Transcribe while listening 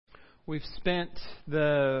We've spent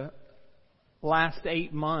the last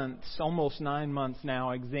 8 months, almost 9 months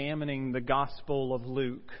now, examining the Gospel of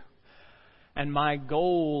Luke. And my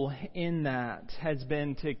goal in that has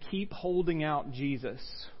been to keep holding out Jesus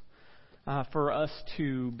for us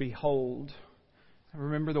to behold. I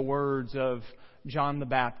remember the words of John the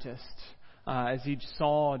Baptist as he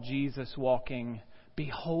saw Jesus walking,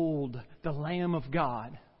 "Behold, the Lamb of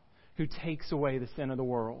God who takes away the sin of the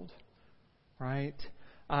world." Right?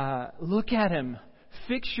 Look at Him.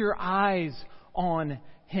 Fix your eyes on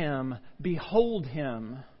Him. Behold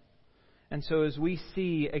Him. And so as we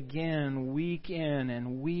see again, week in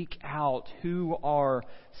and week out, who our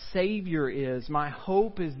Savior is, my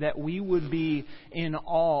hope is that we would be in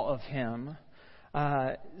awe of Him.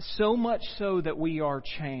 So much so that we are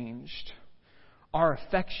changed. Our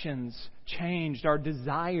affections changed. Our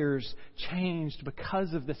desires changed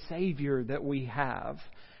because of the Savior that we have.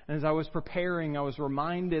 And as I was preparing, I was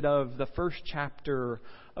reminded of the first chapter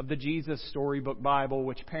of the Jesus Storybook Bible,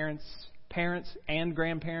 which parents and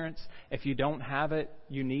grandparents, if you don't have it,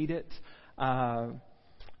 you need it.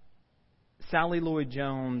 Sally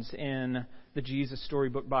Lloyd-Jones in the Jesus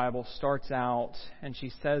Storybook Bible starts out and she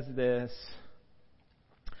says this: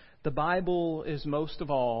 "The Bible is most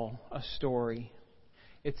of all a story.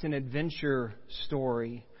 It's an adventure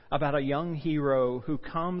story about a young hero who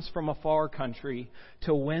comes from a far country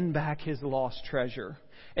to win back his lost treasure.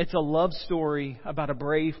 It's a love story about a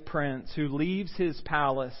brave prince who leaves his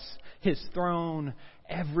palace, his throne,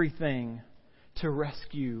 everything to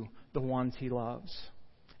rescue the ones he loves.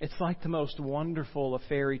 It's like the most wonderful of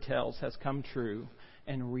fairy tales has come true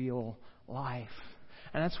in real life."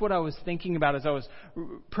 And that's what I was thinking about as I was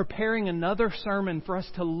preparing another sermon for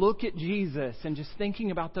us to look at Jesus, and just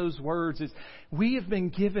thinking about those words is we have been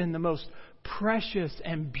given the most precious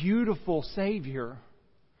and beautiful Savior.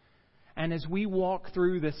 And as we walk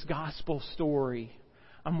through this gospel story,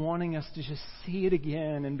 I'm wanting us to just see it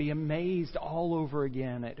again and be amazed all over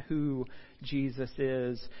again at who Jesus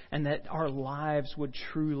is, and that our lives would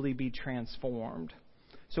truly be transformed.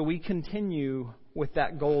 So we continue with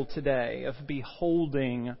that goal today of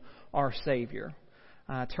beholding our Savior.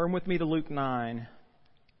 Turn with me to Luke 9.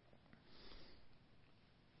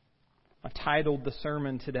 I've titled the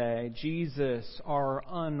sermon today, "Jesus, our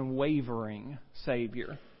Unwavering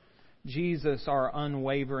Savior." Jesus, our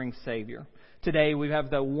unwavering Savior. Today we have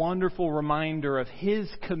the wonderful reminder of His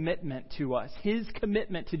commitment to us. His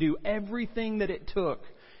commitment to do everything that it took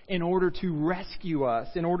in order to rescue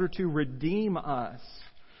us, in order to redeem us.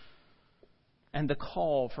 And the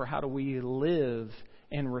call for how do we live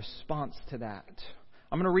in response to that.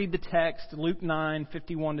 I'm going to read the text, Luke 9,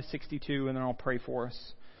 51 to 62, and then I'll pray for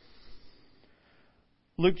us.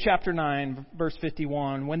 Luke chapter 9, verse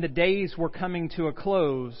 51. "When the days were coming to a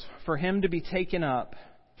close for Him to be taken up,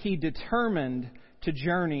 He determined to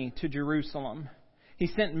journey to Jerusalem. He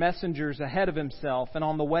sent messengers ahead of Himself, and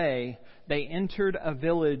on the way they entered a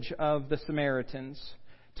village of the Samaritans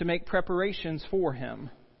to make preparations for Him.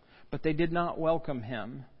 But they did not welcome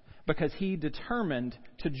Him, because He determined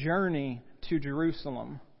to journey to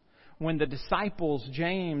Jerusalem. When the disciples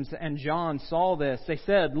James and John saw this, they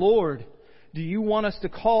said, 'Lord, do you want us to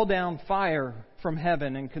call down fire from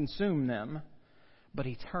heaven and consume them?' But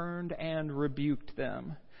He turned and rebuked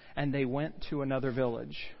them, and they went to another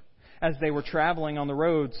village. As they were traveling on the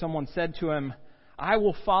road, someone said to Him, 'I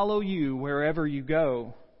will follow you wherever you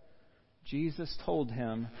go.' Jesus told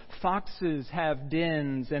him, 'Foxes have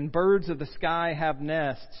dens and birds of the sky have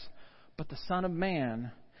nests, but the Son of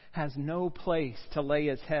Man has no place to lay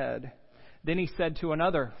His head.' Then He said to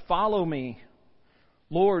another, 'Follow me.'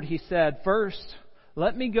 'Lord,' he said, 'first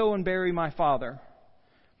let me go and bury my father.'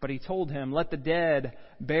 But He told him, 'Let the dead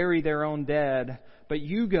bury their own dead, but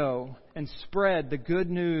you go and spread the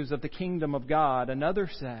good news of the kingdom of God.' Another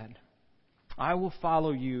said, 'I will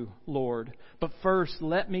follow you, Lord, but first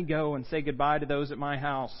let me go and say goodbye to those at my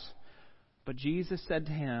house.' But Jesus said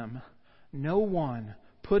to him, 'No one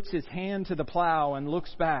puts his hand to the plow and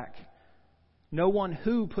looks back. No one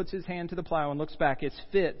who puts his hand to the plow and looks back is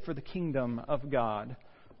fit for the kingdom of God.'"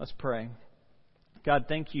 Let's pray. God,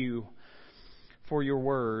 thank you for your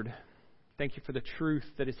word. Thank you for the truth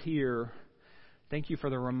that is here. Thank you for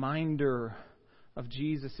the reminder of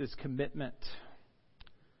Jesus' commitment.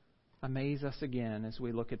 Amaze us again as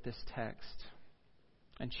we look at this text,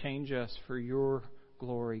 and change us for your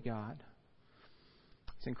glory, God.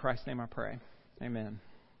 It's in Christ's name I pray. Amen.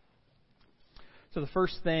 So the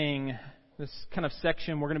first thing, this kind of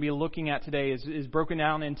section we're going to be looking at today is broken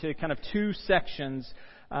down into kind of two sections.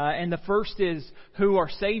 And the first is who our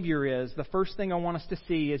Savior is. The first thing I want us to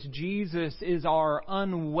see is Jesus is our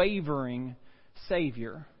unwavering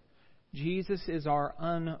Savior. Jesus is our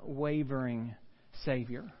unwavering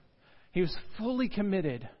Savior. He was fully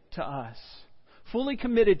committed to us, fully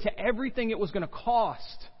committed to everything it was going to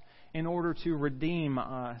cost in order to redeem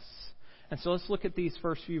us. And so let's look at these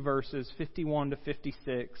first few verses, 51 to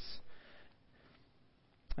 56,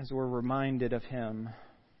 as we're reminded of Him.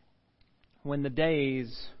 When the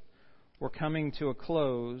days were coming to a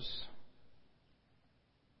close,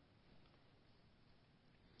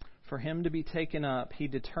 for Him to be taken up, He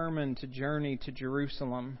determined to journey to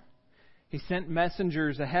Jerusalem. He sent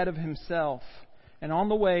messengers ahead of Himself, and on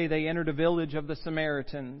the way they entered a village of the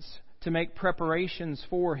Samaritans to make preparations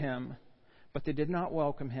for Him. But they did not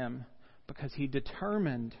welcome Him, because He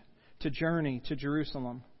determined to journey to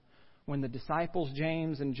Jerusalem. When the disciples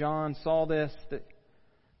James and John saw this,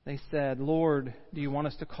 they said, "Lord, do you want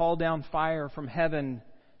us to call down fire from heaven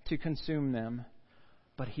to consume them?"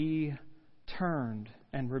 But He turned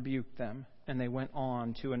and rebuked them, and they went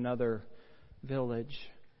on to another village.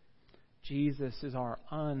 Jesus is our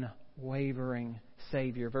unwavering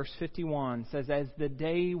Savior. Verse 51 says, as the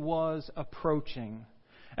day was approaching,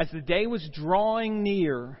 as the day was drawing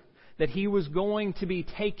near, that He was going to be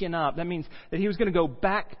taken up. That means that He was going to go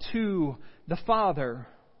back to the Father.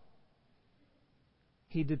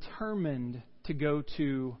 He determined to go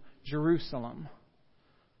to Jerusalem.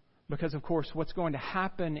 Because, of course, what's going to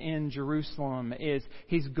happen in Jerusalem is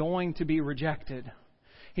He's going to be rejected.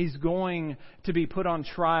 He's going to be put on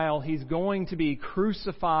trial. He's going to be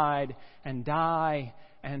crucified and die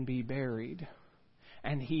and be buried.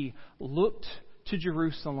 And He looked to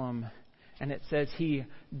Jerusalem, and it says He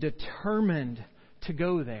determined to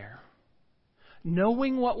go there.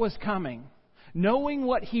 Knowing what was coming, knowing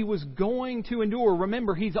what He was going to endure.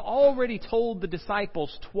 Remember, He's already told the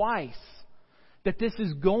disciples twice that this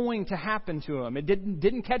is going to happen to Him. It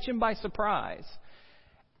didn't catch Him by surprise.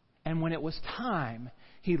 And when it was time,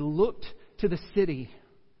 He looked to the city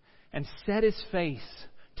and set His face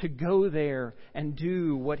to go there and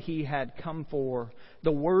do what He had come for.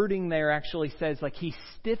 The wording there actually says like He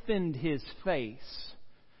stiffened His face.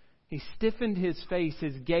 He stiffened His face,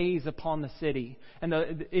 His gaze upon the city. And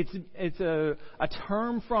it's a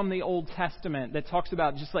term from the Old Testament that talks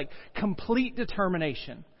about just like complete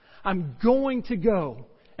determination. I'm going to go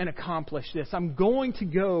and accomplish this. I'm going to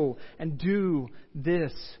go and do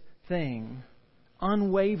this thing.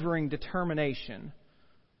 Unwavering determination.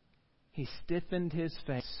 He stiffened His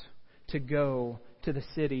face to go to the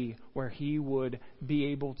city where He would be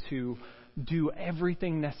able to do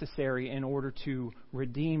everything necessary in order to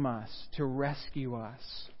redeem us, to rescue us.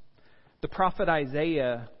 The prophet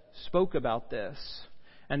Isaiah spoke about this.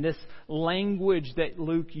 And this language that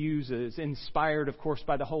Luke uses, inspired, of course,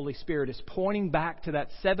 by the Holy Spirit, is pointing back to that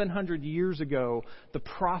 700 years ago, the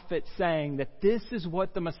prophet saying that this is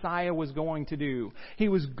what the Messiah was going to do. He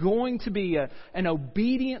was going to be an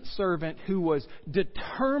obedient servant who was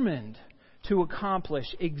determined to accomplish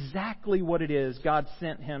exactly what it is God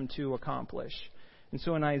sent Him to accomplish. And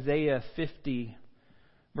so in Isaiah 50,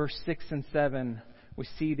 verse 6 and 7, we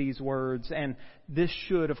see these words, and this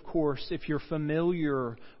should, of course, if you're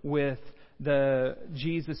familiar with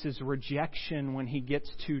Jesus' rejection when He gets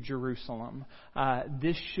to Jerusalem,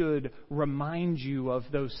 this should remind you of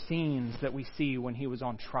those scenes that we see when He was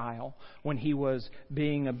on trial, when He was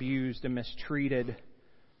being abused and mistreated.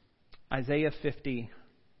 Isaiah 50,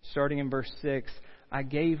 starting in verse 6, I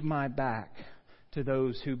gave my back to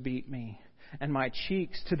those who beat me, and my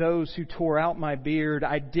cheeks to those who tore out my beard.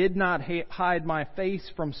 I did not hide my face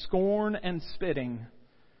from scorn and spitting.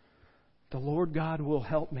 The Lord God will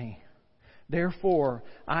help me. Therefore,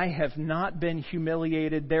 I have not been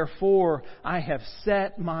humiliated. Therefore, I have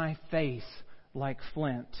set my face like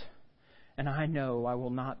flint, and I know I will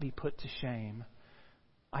not be put to shame.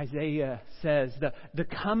 Isaiah says the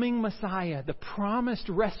coming Messiah, the promised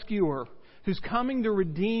rescuer who's coming to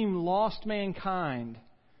redeem lost mankind,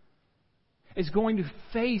 is going to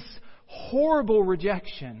face horrible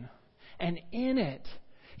rejection. And in it,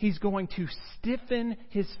 He's going to stiffen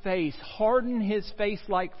His face, harden His face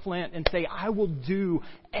like flint, and say, I will do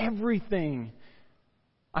everything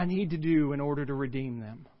I need to do in order to redeem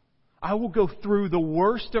them. I will go through the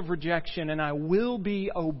worst of rejection, and I will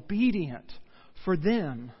be obedient for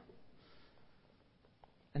them.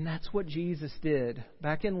 And that's what Jesus did.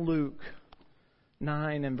 Back in Luke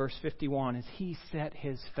 9 and verse 51, as He set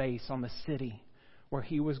His face on the city where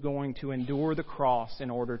He was going to endure the cross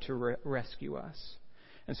in order to rescue us.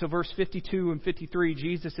 And so verse 52 and 53,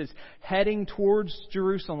 Jesus is heading towards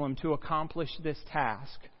Jerusalem to accomplish this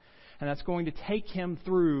task. And that's going to take Him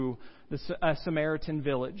through a Samaritan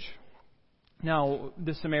village. Now,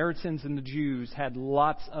 the Samaritans and the Jews had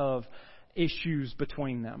lots of issues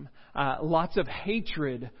between them, lots of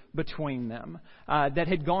hatred between them that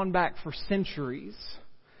had gone back for centuries.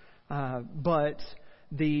 But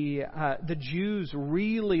the Jews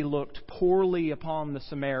really looked poorly upon the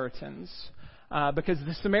Samaritans because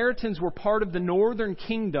the Samaritans were part of the northern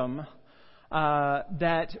kingdom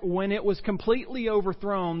that when it was completely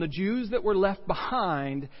overthrown, the Jews that were left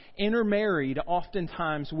behind intermarried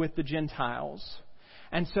oftentimes with the Gentiles.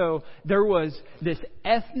 And so there was this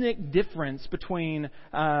ethnic difference between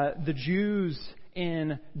the Jews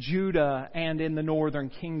in Judah and in the northern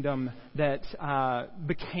kingdom that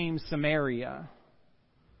became Samaria.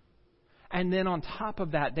 And then on top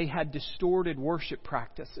of that, they had distorted worship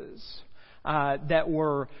practices that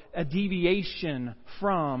were a deviation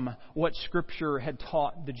from what Scripture had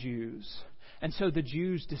taught the Jews. And so the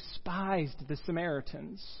Jews despised the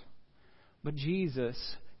Samaritans. But Jesus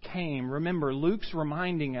came. Remember, Luke's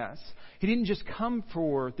reminding us, He didn't just come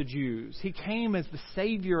for the Jews. He came as the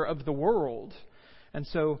Savior of the world. And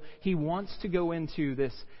so He wants to go into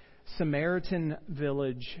this Samaritan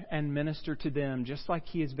village and minister to them just like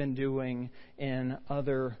He has been doing in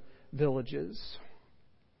other villages.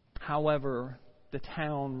 However, the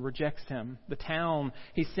town rejects Him. The town,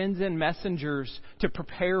 He sends in messengers to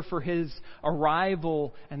prepare for His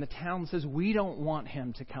arrival, and the town says, we don't want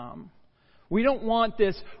Him to come. We don't want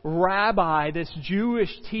this rabbi, this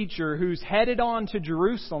Jewish teacher who's headed on to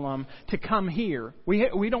Jerusalem to come here.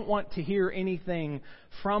 We don't want to hear anything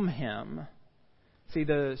from Him. See,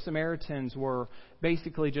 the Samaritans were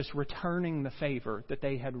basically just returning the favor that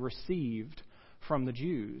they had received from the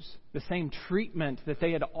Jews. The same treatment that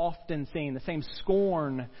they had often seen, the same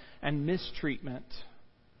scorn and mistreatment.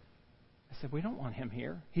 I said, we don't want Him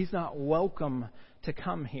here. He's not welcome to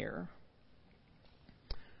come here.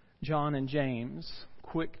 John and James,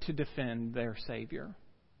 quick to defend their Savior.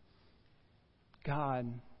 God,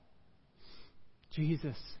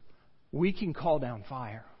 Jesus, we can call down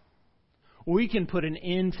fire. We can put an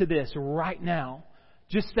end to this right now.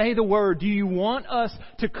 Just say the word. Do you want us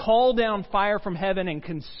to call down fire from heaven and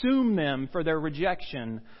consume them for their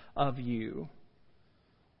rejection of you?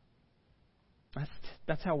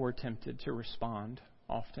 That's how we're tempted to respond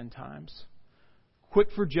oftentimes. Quick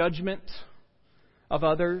for judgment of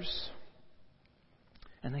others.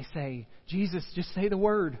 And they say, Jesus, just say the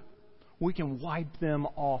word. We can wipe them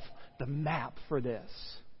off the map for this.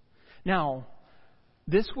 Now,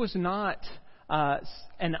 this was not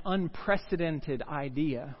an unprecedented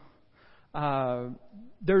idea.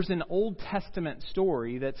 There's an Old Testament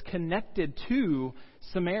story that's connected to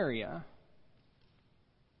Samaria.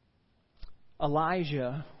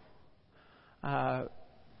 Elijah,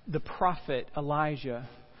 the prophet Elijah,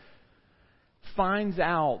 finds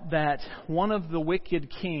out that one of the wicked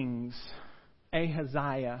kings,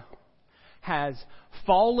 Ahaziah, has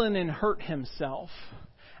fallen and hurt himself.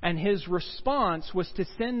 And his response was to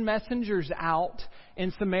send messengers out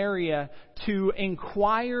in Samaria to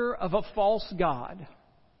inquire of a false god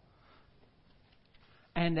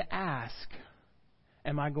and ask,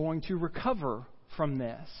 am I going to recover from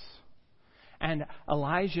this? And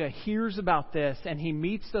Elijah hears about this and he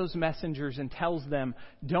meets those messengers and tells them,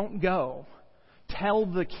 don't go. Tell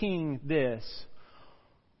the king this.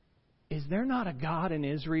 Is there not a God in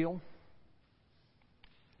Israel?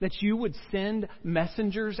 That you would send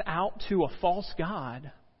messengers out to a false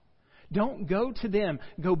god. Don't go to them.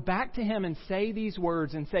 Go back to him and say these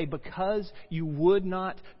words and say, because you would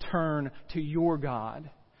not turn to your God,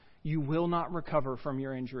 you will not recover from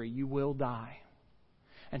your injury. You will die.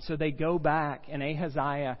 And so they go back, and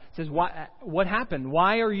Ahaziah says, what happened?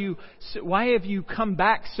 Why have you come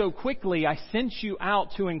back so quickly? I sent you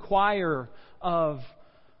out to inquire of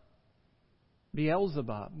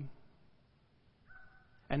Beelzebub.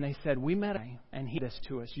 And they said, we met him, and he did this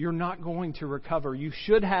to us. You're not going to recover. You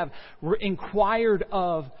should have inquired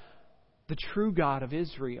of the true God of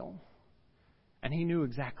Israel. And he knew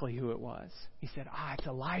exactly who it was. He said, it's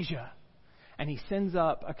Elijah. And he sends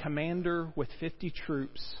up a commander with 50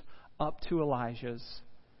 troops up to Elijah's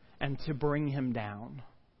and to bring him down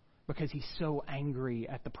because he's so angry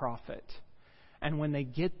at the prophet. And when they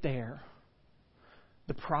get there,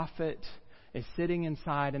 the prophet is sitting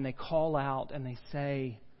inside and they call out and they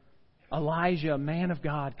say, Elijah, man of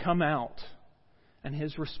God, come out. And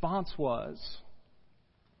his response was,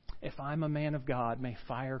 if I'm a man of God, may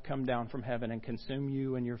fire come down from heaven and consume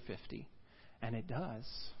you and your 50. And it does.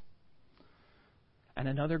 And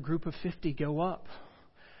another group of 50 go up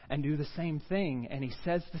and do the same thing. And he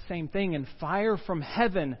says the same thing. And fire from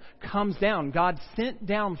heaven comes down. God sent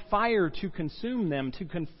down fire to consume them, to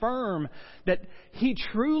confirm that he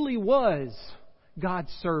truly was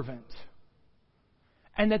God's servant.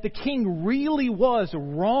 and that the king really was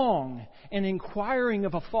wrong in inquiring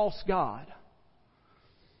of a false god.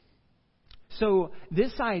 So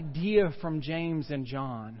this idea from James and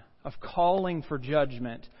John of calling for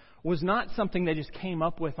judgment was not something they just came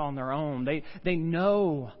up with on their own. They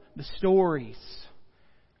know the stories.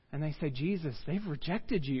 And they say, Jesus, they've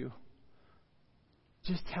rejected you.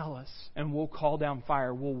 Just tell us and we'll call down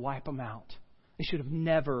fire. We'll wipe them out. They should have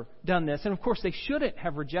never done this. And of course, they shouldn't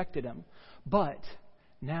have rejected him. But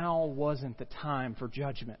now wasn't the time for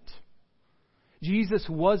judgment. Jesus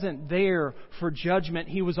wasn't there for judgment.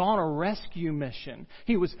 He was on a rescue mission.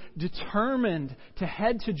 He was determined to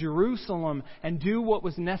head to Jerusalem and do what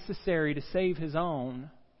was necessary to save His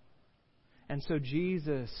own. And so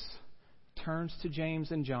Jesus turns to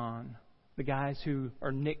James and John, the guys who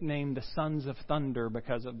are nicknamed the Sons of Thunder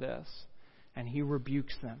because of this, and He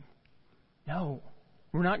rebukes them. No,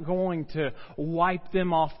 we're not going to wipe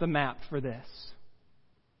them off the map for this.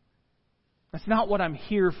 That's not what I'm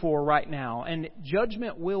here for right now. And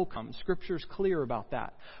judgment will come. Scripture's clear about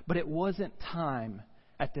that. But it wasn't time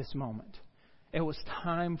at this moment. It was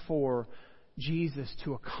time for Jesus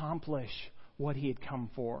to accomplish what He had come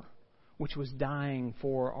for, which was dying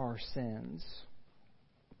for our sins.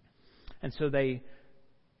 And so they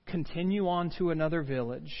continue on to another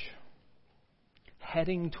village,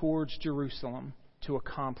 heading towards Jerusalem to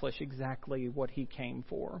accomplish exactly what He came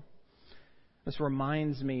for. This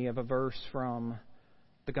reminds me of a verse from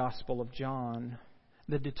the Gospel of John.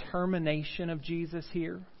 The determination of Jesus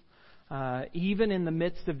here, even in the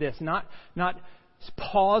midst of this, not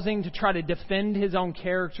pausing to try to defend His own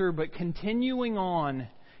character, but continuing on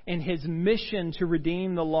in His mission to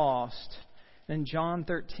redeem the lost. In John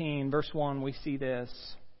 13, verse 1, we see this.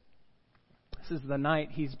 This is the night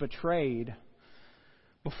He's betrayed.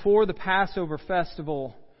 Before the Passover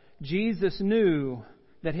festival, Jesus knew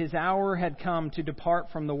that His hour had come to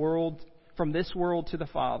depart from this world to the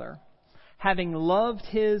Father. Having loved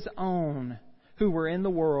His own who were in the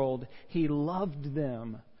world, He loved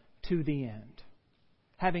them to the end.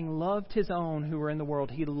 Having loved His own who were in the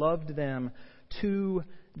world, He loved them to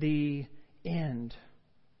the end.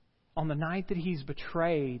 On the night that He's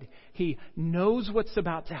betrayed, He knows what's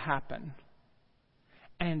about to happen.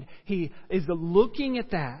 And He is looking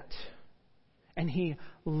at that. And He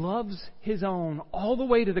loves His own all the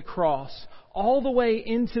way to the cross, all the way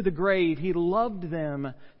into the grave. He loved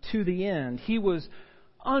them to the end. He was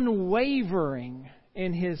unwavering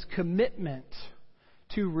in His commitment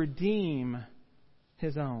to redeem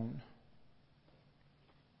His own.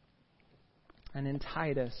 And in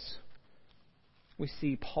Titus, we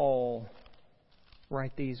see Paul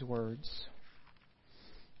write these words.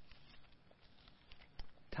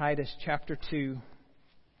 Titus chapter 2.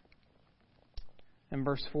 In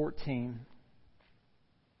verse 14,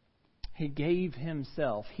 He gave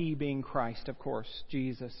Himself, He being Christ, of course,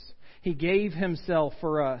 Jesus. He gave Himself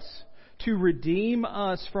for us to redeem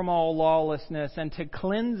us from all lawlessness and to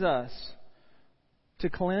cleanse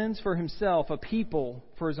for Himself a people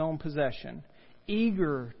for His own possession,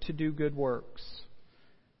 eager to do good works.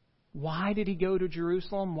 Why did He go to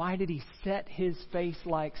Jerusalem? Why did He set His face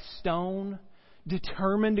like stone,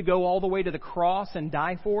 determined to go all the way to the cross and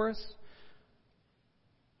die for us?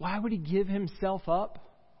 Why would He give Himself up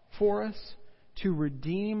for us? To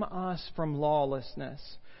redeem us from lawlessness,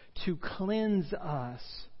 to cleanse us,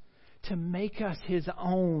 to make us His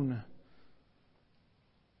own.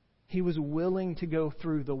 He was willing to go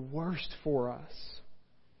through the worst for us,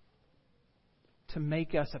 to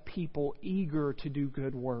make us a people eager to do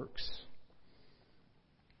good works.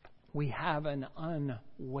 We have an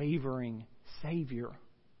unwavering Savior.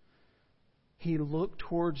 He looked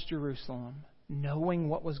towards Jerusalem, knowing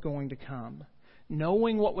what was going to come,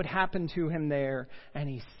 knowing what would happen to Him there, and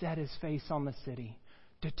He set His face on the city,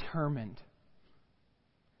 determined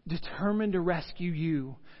to rescue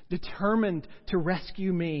you, determined to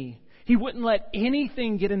rescue me. He wouldn't let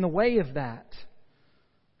anything get in the way of that.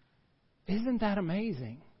 Isn't that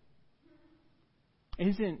amazing?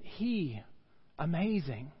 Isn't He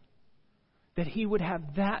amazing that He would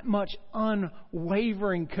have that much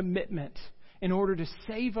unwavering commitment in order to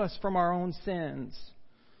save us from our own sins?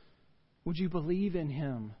 Would you believe in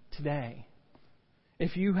Him today?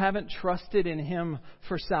 If you haven't trusted in Him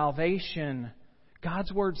for salvation,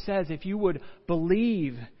 God's Word says if you would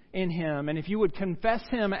believe in Him and if you would confess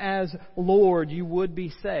Him as Lord, you would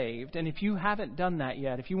be saved. And if you haven't done that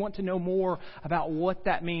yet, if you want to know more about what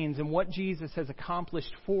that means and what Jesus has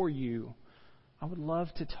accomplished for you, I would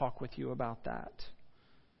love to talk with you about that.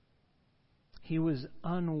 He was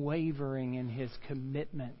unwavering in His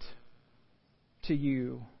commitment to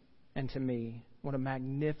you and to me. What a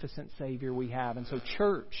magnificent Savior we have. And so,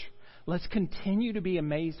 church, let's continue to be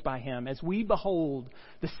amazed by Him. As we behold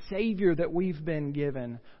the Savior that we've been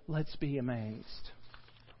given, let's be amazed.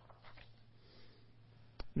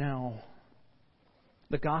 Now,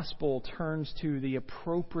 the gospel turns to the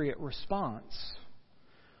appropriate response.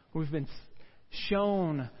 We've been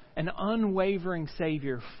shown an unwavering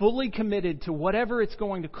Savior, fully committed to whatever it's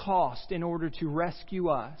going to cost in order to rescue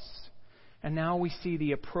us. And now we see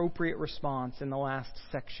the appropriate response in the last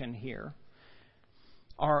section here.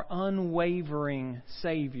 Our unwavering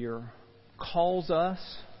Savior calls us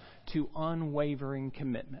to unwavering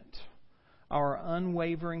commitment. Our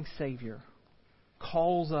unwavering Savior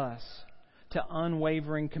calls us to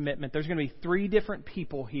unwavering commitment. There's going to be 3 different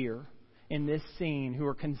people here in this scene who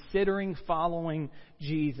are considering following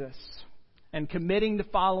Jesus and committing to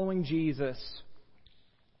following Jesus.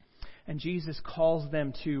 And Jesus calls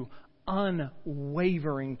them to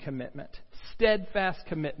unwavering commitment, steadfast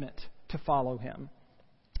commitment to follow Him.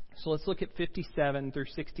 So let's look at 57 through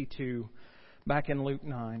 62 back in Luke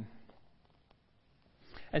 9.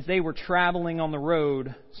 As they were traveling on the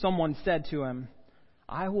road, someone said to Him,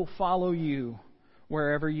 "I will follow you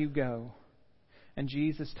wherever you go." And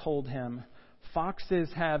Jesus told him,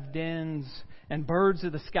 "Foxes have dens and birds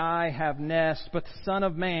of the sky have nests, but the Son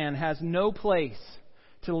of Man has no place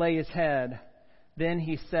to lay His head." Then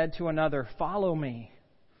He said to another, "Follow me."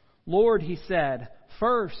 "Lord," he said,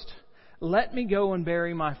 "first let me go and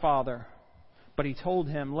bury my father." But He told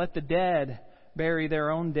him, "Let the dead bury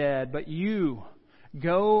their own dead, but you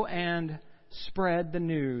go and spread the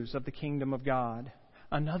news of the kingdom of God."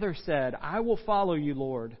 Another said, "I will follow you,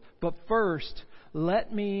 Lord, but first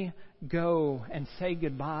let me go and say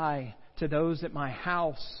goodbye to those at my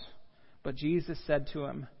house." But Jesus said to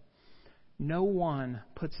him, "No one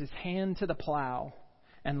puts his hand to the plow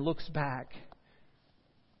and looks back.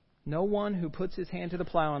 No one who puts his hand to the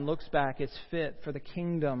plow and looks back is fit for the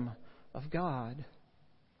kingdom of God."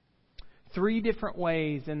 3 different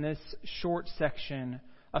ways in this short section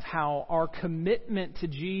of how our commitment to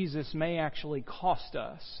Jesus may actually cost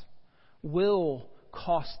us, will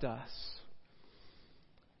cost us.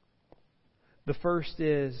 The first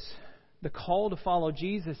is the call to follow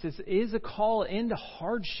Jesus is a call into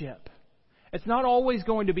hardship. It's not always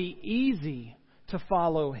going to be easy to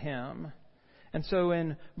follow Him. And so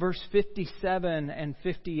in verse 57 and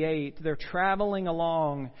 58, they're traveling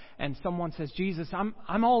along and someone says, "Jesus,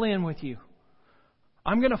 I'm all in with you.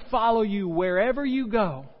 I'm going to follow you wherever you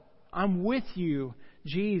go. I'm with you,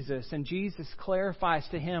 Jesus." And Jesus clarifies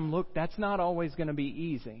to him, "Look, that's not always going to be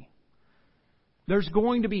easy. There's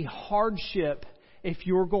going to be hardship if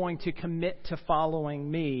you're going to commit to following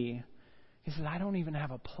me." He says, "I don't even have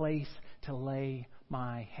a place to lay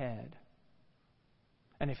my head."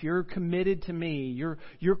 And if you're committed to me,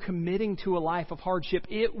 you're committing to a life of hardship.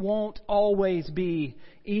 It won't always be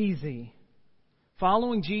easy.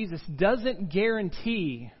 Following Jesus doesn't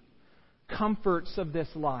guarantee comforts of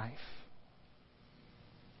this life.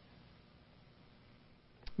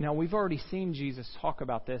 Now, we've already seen Jesus talk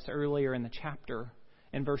about this earlier in the chapter.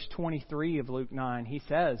 In verse 23 of Luke 9, He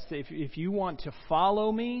says, if you want to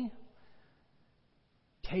follow me,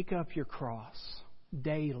 take up your cross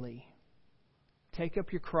daily. Take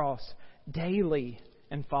up your cross daily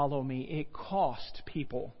and follow me. It cost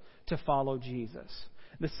people to follow Jesus.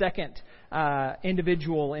 The second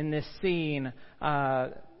individual in this scene,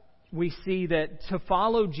 we see that to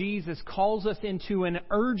follow Jesus calls us into an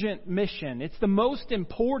urgent mission. It's the most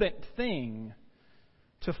important thing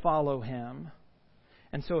to follow Him.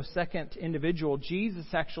 And so a second individual,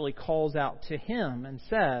 Jesus actually calls out to him and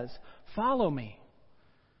says, "Follow me."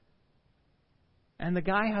 And the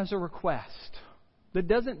guy has a request that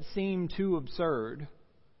doesn't seem too absurd,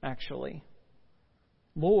 actually.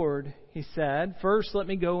 "Lord," he said, "first let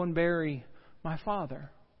me go and bury my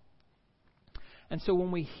father." And so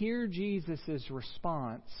when we hear Jesus'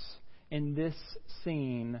 response in this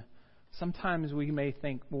scene, sometimes we may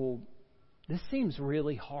think, well, this seems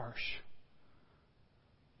really harsh.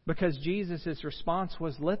 Because Jesus' response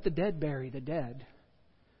was, "Let the dead bury the dead."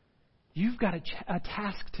 You've got a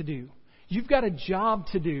task to do. You've got a job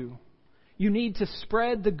to do. You need to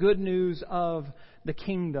spread the good news of the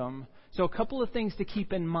kingdom. So a couple of things to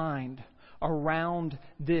keep in mind around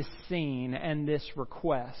this scene and this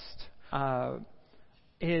request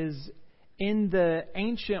is in the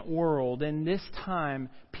ancient world, in this time,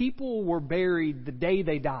 people were buried the day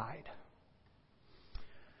they died.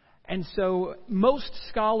 And so most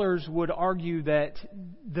scholars would argue that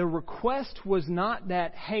the request was not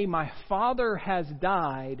that, "Hey, my father has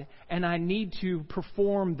died and I need to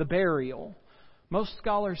perform the burial." Most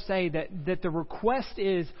scholars say that the request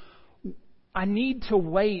is, I need to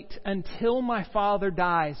wait until my father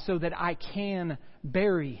dies so that I can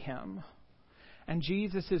bury him. And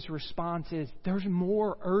Jesus' response is, there's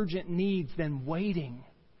more urgent needs than waiting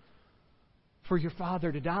for your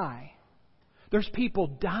father to die. There's people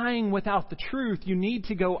dying without the truth. You need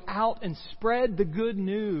to go out and spread the good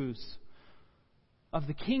news of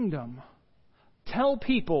the kingdom. Tell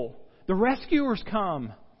people, the rescuer's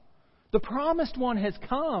come. The promised one has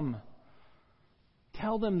come.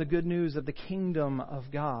 Tell them the good news of the kingdom of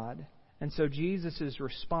God. And so Jesus'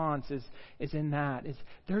 response is in that.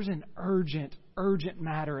 There's an urgent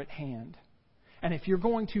matter at hand. And if you're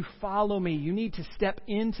going to follow me, you need to step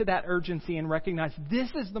into that urgency and recognize this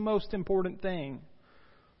is the most important thing.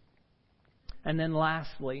 And then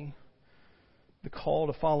lastly, the call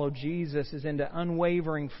to follow Jesus is into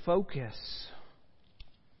unwavering focus.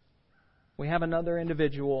 We have another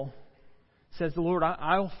individual says, the Lord,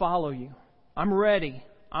 I'll follow you. I'm ready.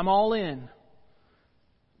 I'm all in.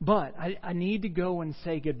 But I need to go and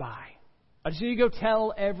say goodbye. I just need to go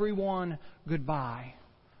tell everyone goodbye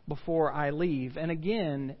before I leave. And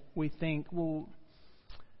again, we think, well,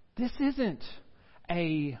 this isn't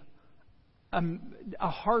a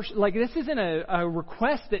harsh, like this isn't a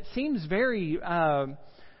request that seems very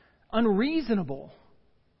unreasonable.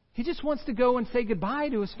 He just wants to go and say goodbye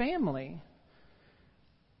to his family.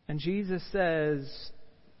 And Jesus says,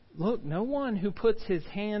 look, no one who puts his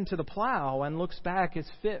hand to the plow and looks back is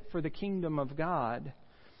fit for the kingdom of God.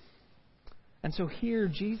 And so here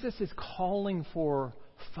Jesus is calling for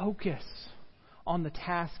focus on the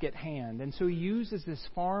task at hand. And so he uses this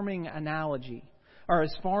farming analogy, or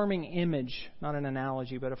his farming image, not an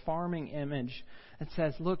analogy, but a farming image that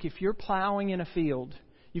says, look, if you're plowing in a field,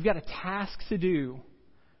 you've got a task to do.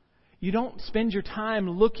 You don't spend your time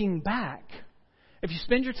looking back. If you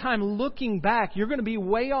spend your time looking back, you're going to be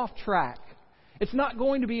way off track. It's not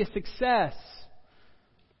going to be a success.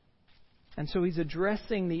 And so he's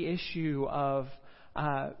addressing the issue of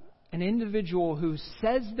an individual who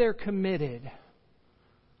says they're committed,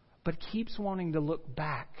 but keeps wanting to look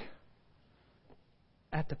back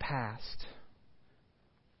at the past.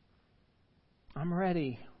 I'm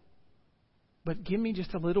ready, but give me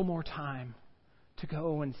just a little more time to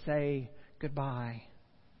go and say goodbye.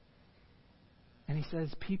 And he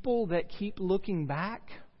says, people that keep looking back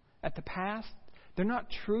at the past, they're not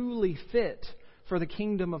truly fit for the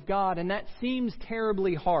kingdom of God. And that seems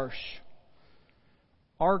terribly harsh.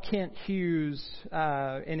 R. Kent Hughes,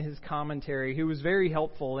 in his commentary, who was very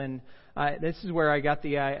helpful, and this is where I got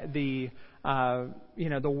the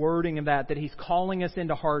wording of that he's calling us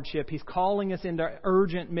into hardship, he's calling us into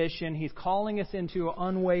urgent mission, he's calling us into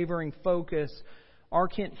unwavering focus. R.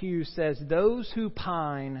 Kent Hughes says, those who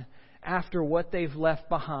pine after what they've left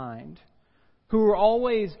behind, who are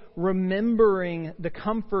always remembering the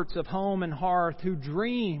comforts of home and hearth, who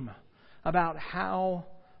dream about how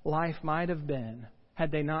life might have been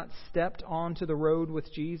had they not stepped onto the road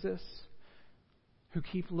with Jesus, who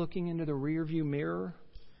keep looking into the rearview mirror,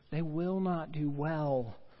 they will not do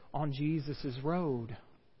well on Jesus' road.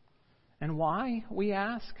 And why, we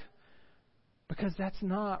ask? Because that's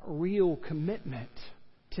not real commitment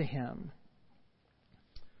to Him.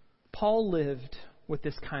 Paul lived with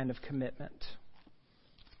this kind of commitment.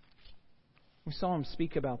 We saw him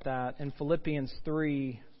speak about that in Philippians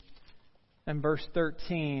 3 and verse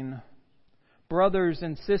 13. Brothers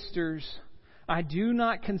and sisters, I do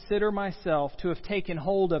not consider myself to have taken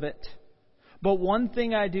hold of it, but one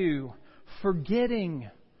thing I do, forgetting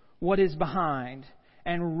what is behind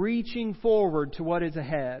and reaching forward to what is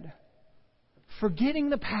ahead. Forgetting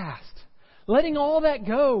the past, letting all that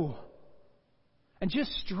go, and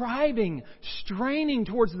just straining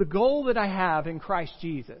towards the goal that I have in Christ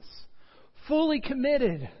Jesus. Fully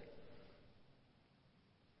committed.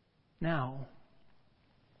 Now,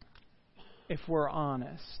 if we're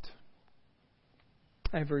honest,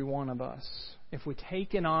 every one of us, if we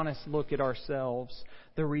take an honest look at ourselves,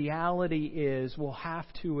 the reality is we'll have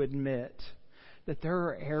to admit that there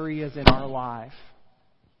are areas in our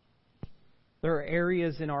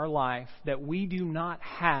life, that we do not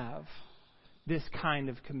have this kind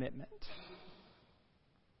of commitment.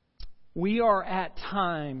 We are at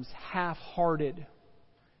times half-hearted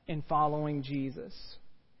in following Jesus.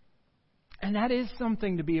 And that is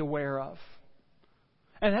something to be aware of.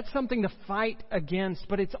 And that's something to fight against,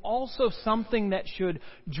 but it's also something that should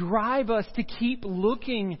drive us to keep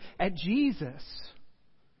looking at Jesus.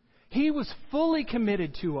 He was fully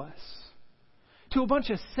committed to us, to a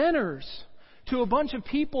bunch of sinners, to a bunch of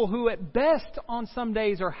people who at best on some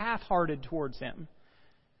days are half-hearted towards Him.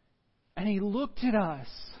 And He looked at us.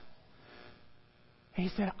 And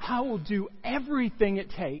He said, I will do everything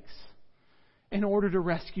it takes in order to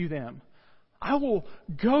rescue them. I will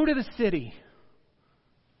go to the city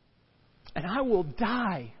and I will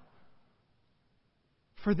die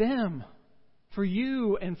for them, for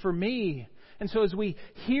you and for me. And so as we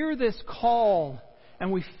hear this call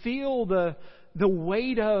and we feel the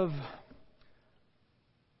weight of,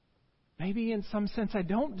 maybe in some sense I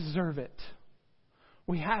don't deserve it,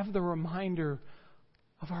 we have the reminder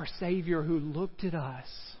of our Savior who looked at us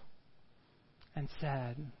and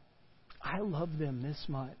said, I love them this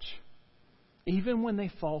much. Even when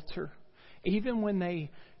they falter, even when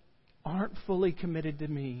they aren't fully committed to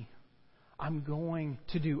me, I'm going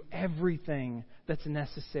to do everything that's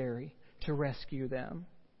necessary to rescue them.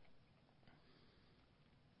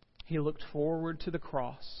 He looked forward to the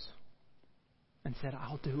cross and said,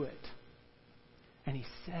 I'll do it. And he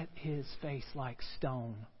set his face like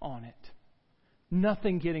stone on it.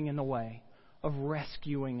 Nothing getting in the way of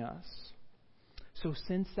rescuing us. So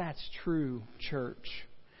since that's true, church,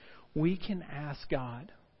 we can ask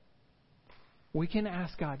God.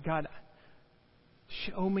 God,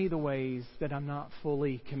 show me the ways that I'm not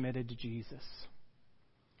fully committed to Jesus.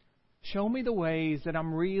 Show me the ways that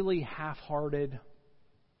I'm really half-hearted,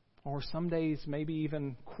 or some days maybe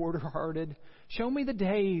even quarter-hearted. Show me the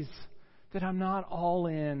days that I'm not all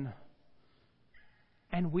in.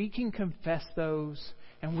 And we can confess those,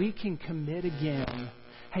 and we can commit again.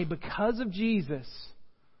 Hey, because of Jesus,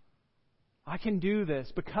 I can do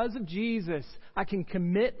this. Because of Jesus, I can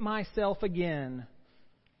commit myself again.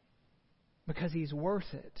 Because He's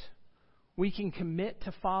worth it. We can commit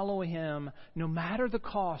to follow Him no matter the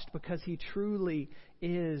cost, because He truly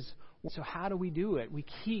is. So how do we do it? We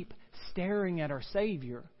keep staring at our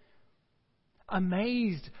Savior,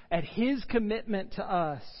 amazed at His commitment to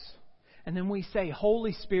us. And then we say,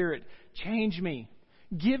 Holy Spirit, change me.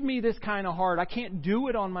 Give me this kind of heart. I can't do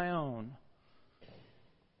it on my own.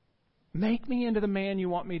 Make me into the man you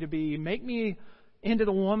want me to be. Make me into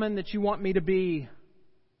the woman that you want me to be.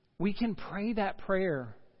 We can pray that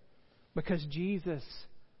prayer because Jesus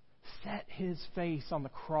set His face on the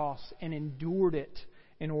cross and endured it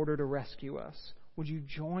in order to rescue us. Would you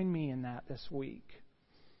join me in that this week?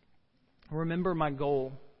 Remember my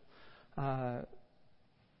goal.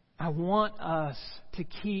 I want us to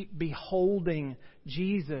keep beholding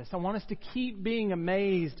Jesus. I want us to keep being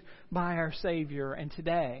amazed by our Savior. And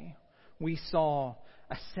today we saw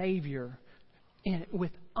a Savior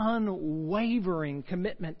with unwavering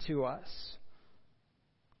commitment to us,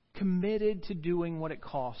 committed to doing what it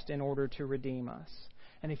cost in order to redeem us.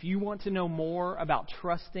 And if you want to know more about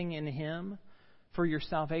trusting in Him for your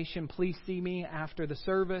salvation, please see me after the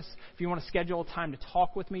service. If you want to schedule a time to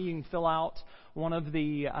talk with me, you can fill out one of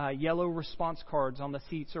the yellow response cards on the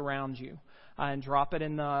seats around you and drop it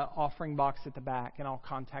in the offering box at the back, and I'll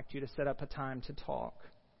contact you to set up a time to talk.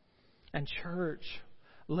 And church,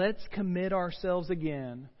 let's commit ourselves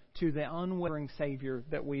again to the unwavering Savior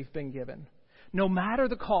that we've been given. No matter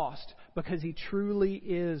the cost, because He truly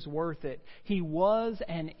is worth it. He was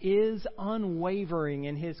and is unwavering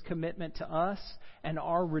in His commitment to us and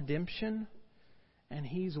our redemption. And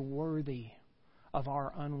He's worthy of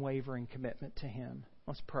our unwavering commitment to Him.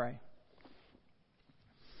 Let's pray.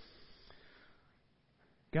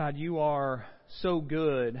 God, You are so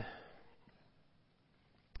good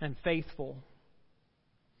and faithful.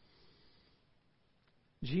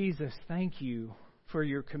 Jesus, thank You for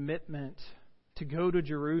Your commitment to go to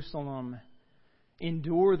Jerusalem,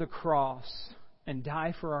 endure the cross, and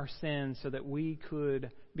die for our sins so that we could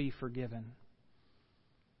be forgiven.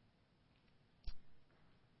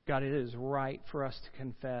 God, it is right for us to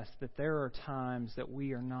confess that there are times that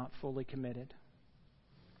we are not fully committed.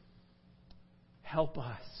 Help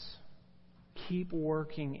us. Keep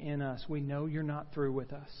working in us. We know You're not through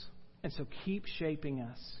with us. And so keep shaping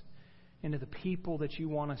us into the people that You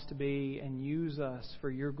want us to be and use us for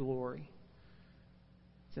Your glory.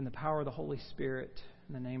 It's in the power of the Holy Spirit.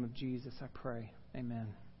 In the name of Jesus, I pray. Amen.